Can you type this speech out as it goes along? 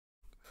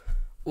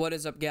What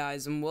is up,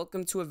 guys, and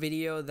welcome to a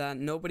video that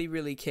nobody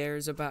really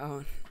cares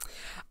about.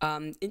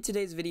 In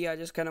today's video, I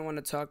just kind of want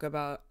to talk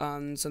about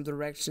some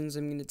directions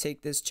I'm going to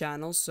take this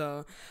channel.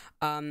 So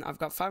I've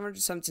got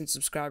 517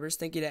 subscribers.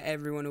 Thank you to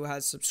everyone who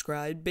has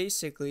subscribed.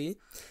 Basically,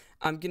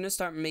 I'm going to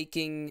start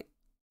making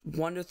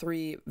 1 to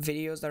 3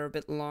 videos that are a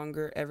bit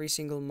longer every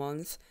single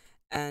month.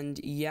 And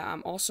yeah,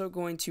 I'm also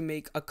going to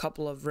make a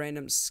couple of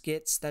random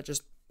skits that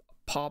just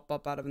pop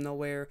up out of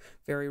nowhere,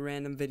 very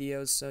random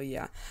videos. So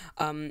yeah,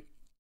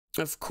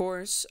 of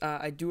course,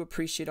 I do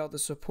appreciate all the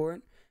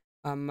support.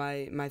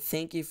 My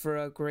thank you for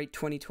a great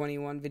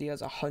 2021 video has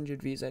 100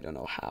 views. I don't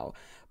know how,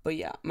 but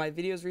yeah, my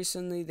videos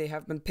recently, they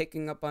have been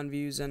picking up on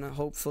views, and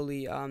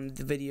hopefully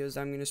the videos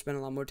I'm gonna spend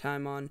a lot more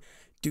time on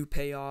do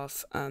pay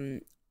off.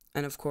 And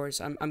of course,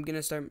 I'm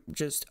gonna start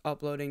just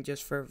uploading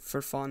just for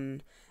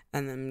fun,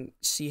 and then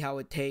see how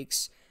it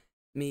takes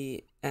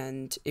me.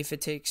 And if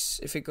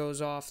it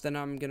goes off, then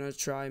I'm gonna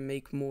try and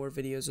make more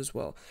videos as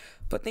well.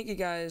 But thank you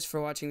guys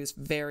for watching this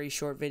very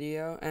short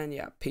video, and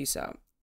yeah, peace out.